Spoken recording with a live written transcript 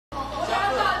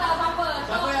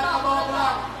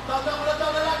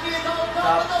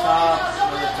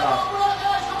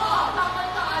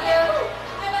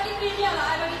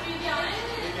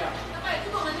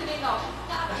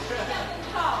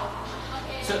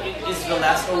is the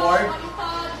last award.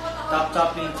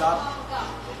 Top being top.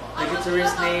 The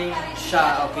guitarist name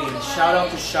Shah. Okay, shout out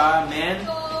to Shah, man.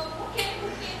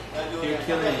 You're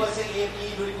killing it.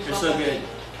 You're so good.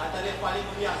 Antara yang paling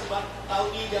memihak sebab tahun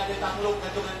ni dia ada tanglong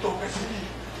gantung-gantung kat sini.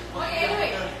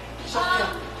 Anyway,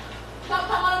 top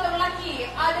malam lelaki,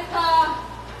 adakah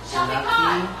Syafiq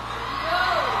Khan?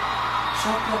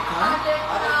 Syafiq Khan?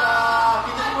 Adakah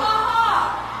kita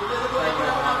sebut adakah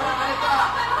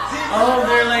oh,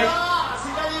 they're like,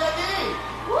 sekali lagi.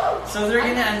 so they're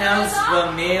gonna announce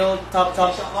the male top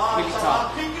really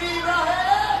top.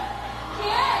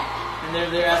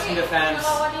 And they're asking the fans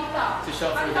to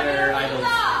shout for their idols.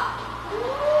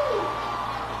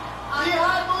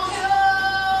 Lihat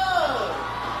musuh.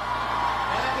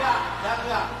 Jangan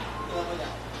gerak.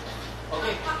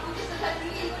 Okey.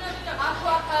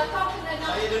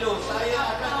 Saya dulu. Saya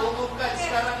akan umumkan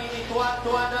sekarang ini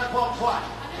tuan-tuan dan puan-puan.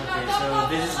 Okay, so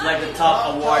this is like the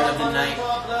top award of the night.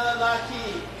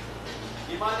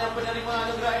 Di mana penerima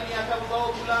anugerah ini akan membawa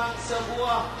pulang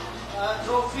sebuah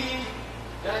trofi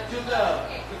dan juga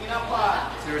penginapan.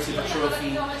 To receive a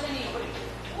trophy.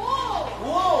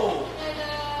 Wow.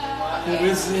 Who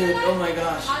is it? Oh my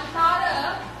gosh.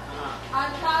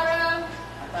 Antara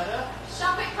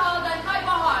Syafiq Khan dan Khai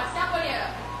Bahar, siapa dia?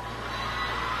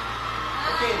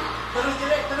 Okey, terus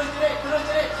jerit.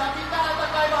 Syafiq Khan atau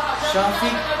Khai Bahar?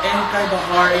 Syafiq and Khai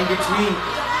Bahar in between.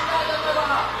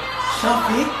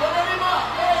 Syafiq?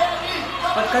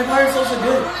 But Khai Bahar is also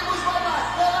good.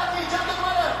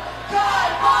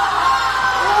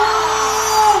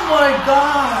 Oh my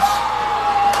gosh!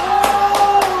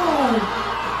 Oh!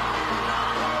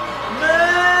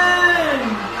 Man!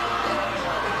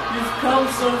 You've come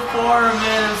so far,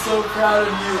 man. I'm so proud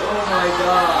of you. Oh my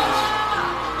gosh.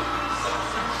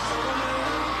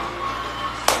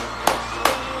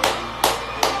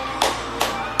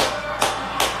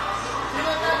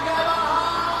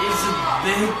 It's a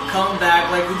big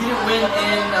comeback. Like, he didn't win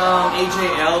in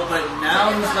AJL, but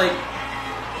now he's like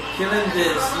killing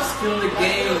this. He's killing the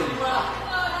game.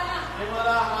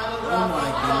 Oh my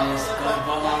goodness,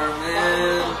 Bahar,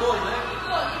 man.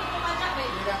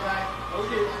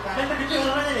 Saya terkejut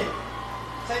sebenarnya ni.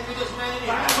 Saya terkejut sebenarnya ni.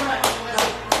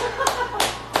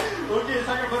 Okey,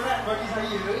 sangat berat bagi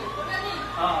saya.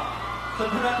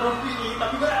 Sebenarnya trofi ni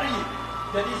tapi berat lagi.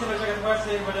 Jadi saya ucapkan terima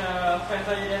kasih kepada fans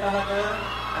saya di atas sana.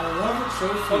 I love the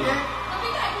trophy. Okey.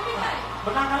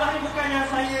 Menang kalah ni bukannya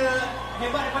saya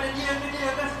hebat daripada dia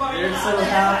kan sebab You're so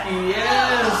happy,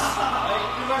 yes. Baik,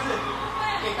 terima kasih.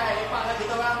 Okey, Khai, lepaslah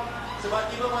kita orang sebab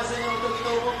tiba masanya untuk kita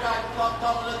umumkan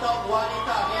top Meletop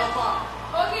wanita Meletop.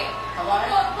 Okey. Top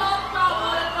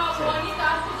Meletop wanita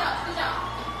sekejap.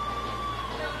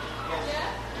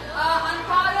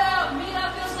 Antara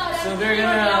Mira Filsa dan So they're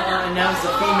gonna announce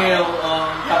the female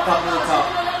top Meletop.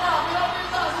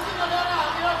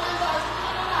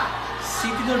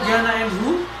 Siti Nordiana and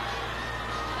who?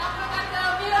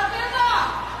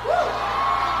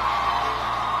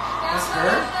 That's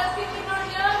her?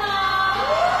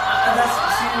 That's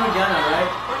Siti Nordiana,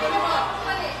 right?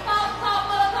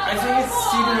 I think it's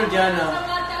Siti Nordiana.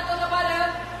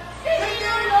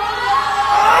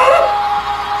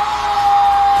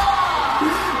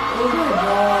 Oh my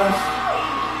gosh.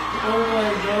 Oh my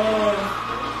gosh.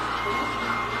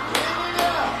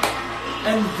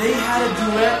 And they had a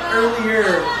duet earlier.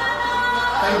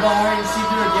 By Bahar and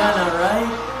Siti Nordiana,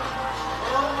 right?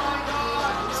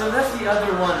 So that's the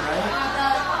other one, right?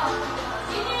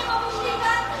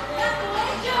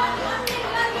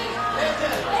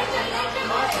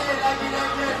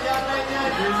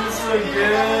 This is so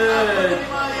good.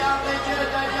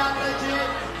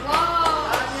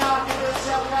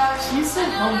 She's so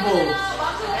humble.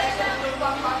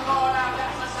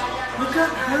 Look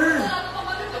at her.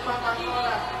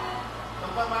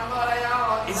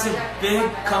 It's a big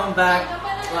comeback,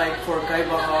 like for Khai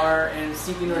Bahar and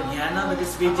Siti Nordiana,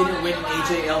 because they didn't win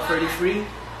AJL 33.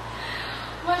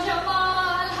 Masya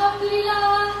Allah,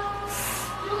 Alhamdulillah.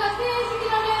 Terima kasih Siti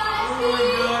Nordiana. Oh my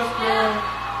gosh, girl.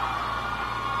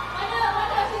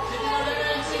 Mana Siti Nordiana?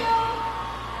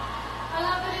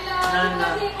 Alhamdulillah. Terima Nana.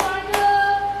 kasih keluarga.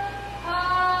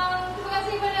 Terima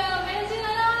kasih kepada manager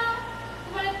Nana,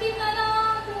 kepada tim Nana.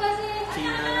 Terima kasih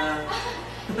Team Nana. Nana.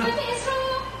 Terima kasih Isra.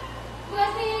 Terima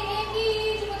kasih AME.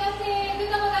 Terima kasih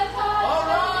Bintang Magansan.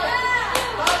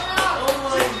 Oh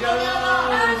my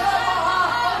gosh.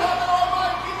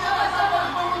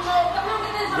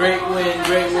 Great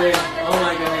win. Oh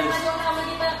my goodness.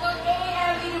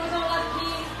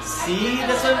 See,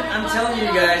 that's what I'm telling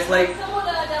you guys. Like,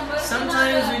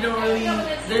 sometimes we don't really,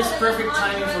 there's perfect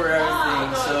timing for everything.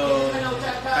 So,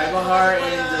 Khai Bahar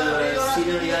and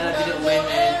Siti Nordiana didn't win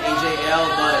in well,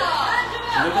 but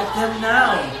look at them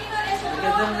now. Look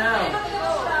at them now.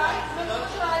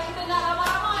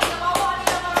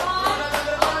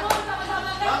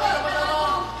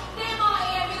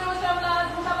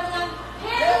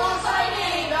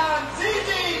 dan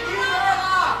Siti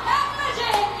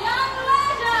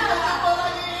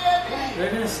They're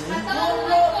gonna sing.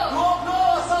 Assalamualaikum,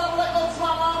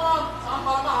 selamat malam.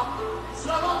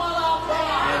 Selamat malam.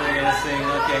 Yeah, they're gonna sing.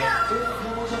 Okay.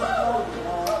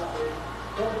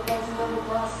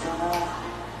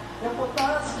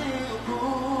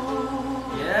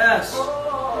 Yes.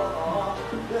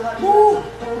 Woo.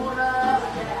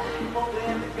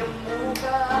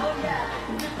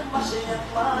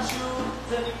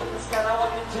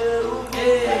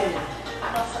 Hey.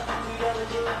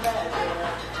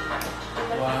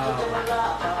 Wow.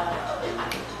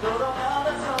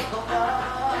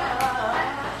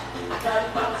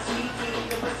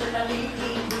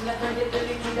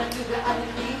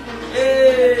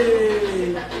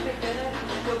 Hey.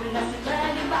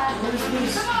 What is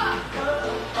this?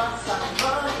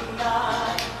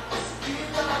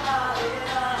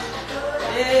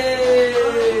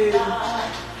 Hey.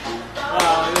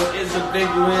 Wow, it's a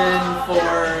big win for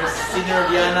Siti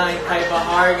Nordiana and Khai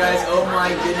Bahar, guys. Oh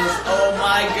my goodness. Oh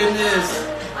my goodness.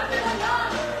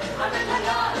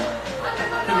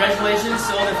 Congratulations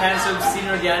to all the fans of Siti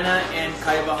Nordiana and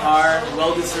Khai Bahar.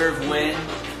 Well-deserved win.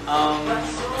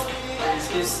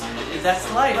 That's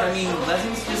life. I mean,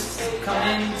 blessings just come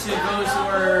in to those who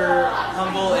are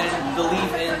humble and believe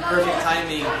in perfect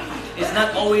timing. It's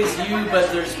not always you,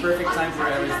 but there's perfect time for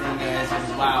everything, guys. And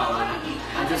wow,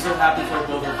 I'm just so happy for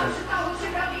both of them.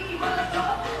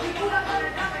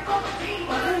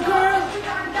 Okay, girl.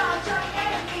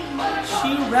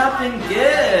 She rapping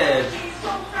good.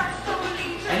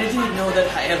 And I didn't know that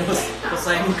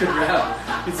Hosseini could rap.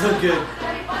 It's so good.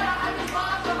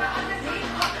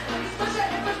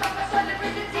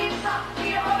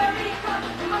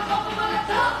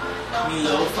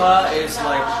 Meletop is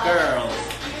like, girl,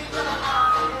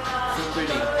 so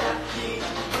pretty.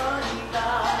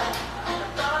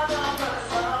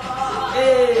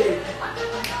 Hey,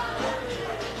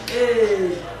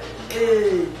 hey, hey.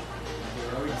 Okay,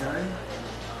 are we done?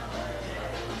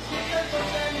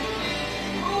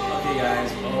 Okay,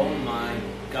 guys. Oh my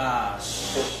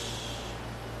gosh,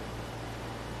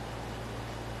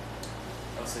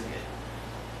 that was so good.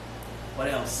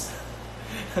 What else?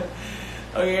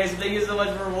 Okay guys, thank you so much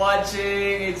for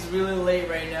watching. It's really late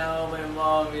right now. My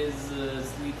mom is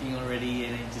sleeping already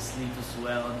and I just sleep as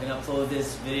well. I'm gonna upload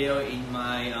this video in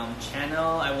my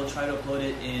channel. I will try to upload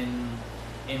it in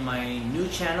my new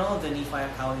channel, the Nephi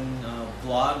accounting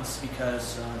vlogs,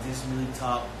 because this is really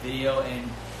top video and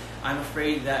I'm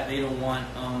afraid that they don't want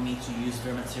me to use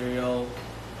their material,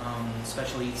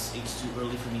 especially it's too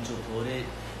early for me to upload it.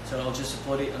 So I'll just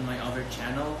upload it on my other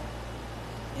channel.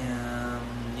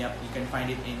 Yep, you can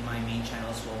find it in my main channel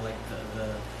as well, like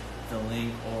the link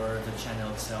or the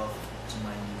channel itself to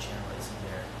my new channel is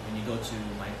there. When you go to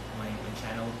my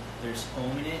channel, there's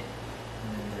home in it,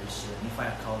 and then there's Nephi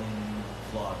accounting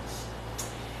vlogs.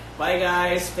 Bye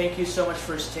guys, thank you so much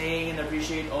for staying and I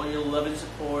appreciate all your love and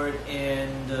support,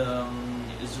 and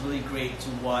it's really great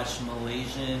to watch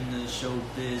Malaysian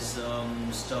showbiz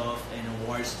stuff and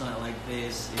award stuff like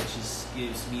this. It just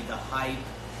gives me the hype.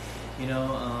 You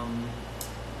know, I'm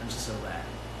just so glad.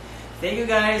 Thank you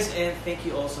guys, and thank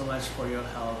you all so much for your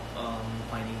help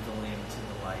finding the link to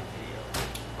the live video.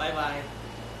 Bye bye.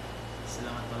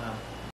 Salamat malam.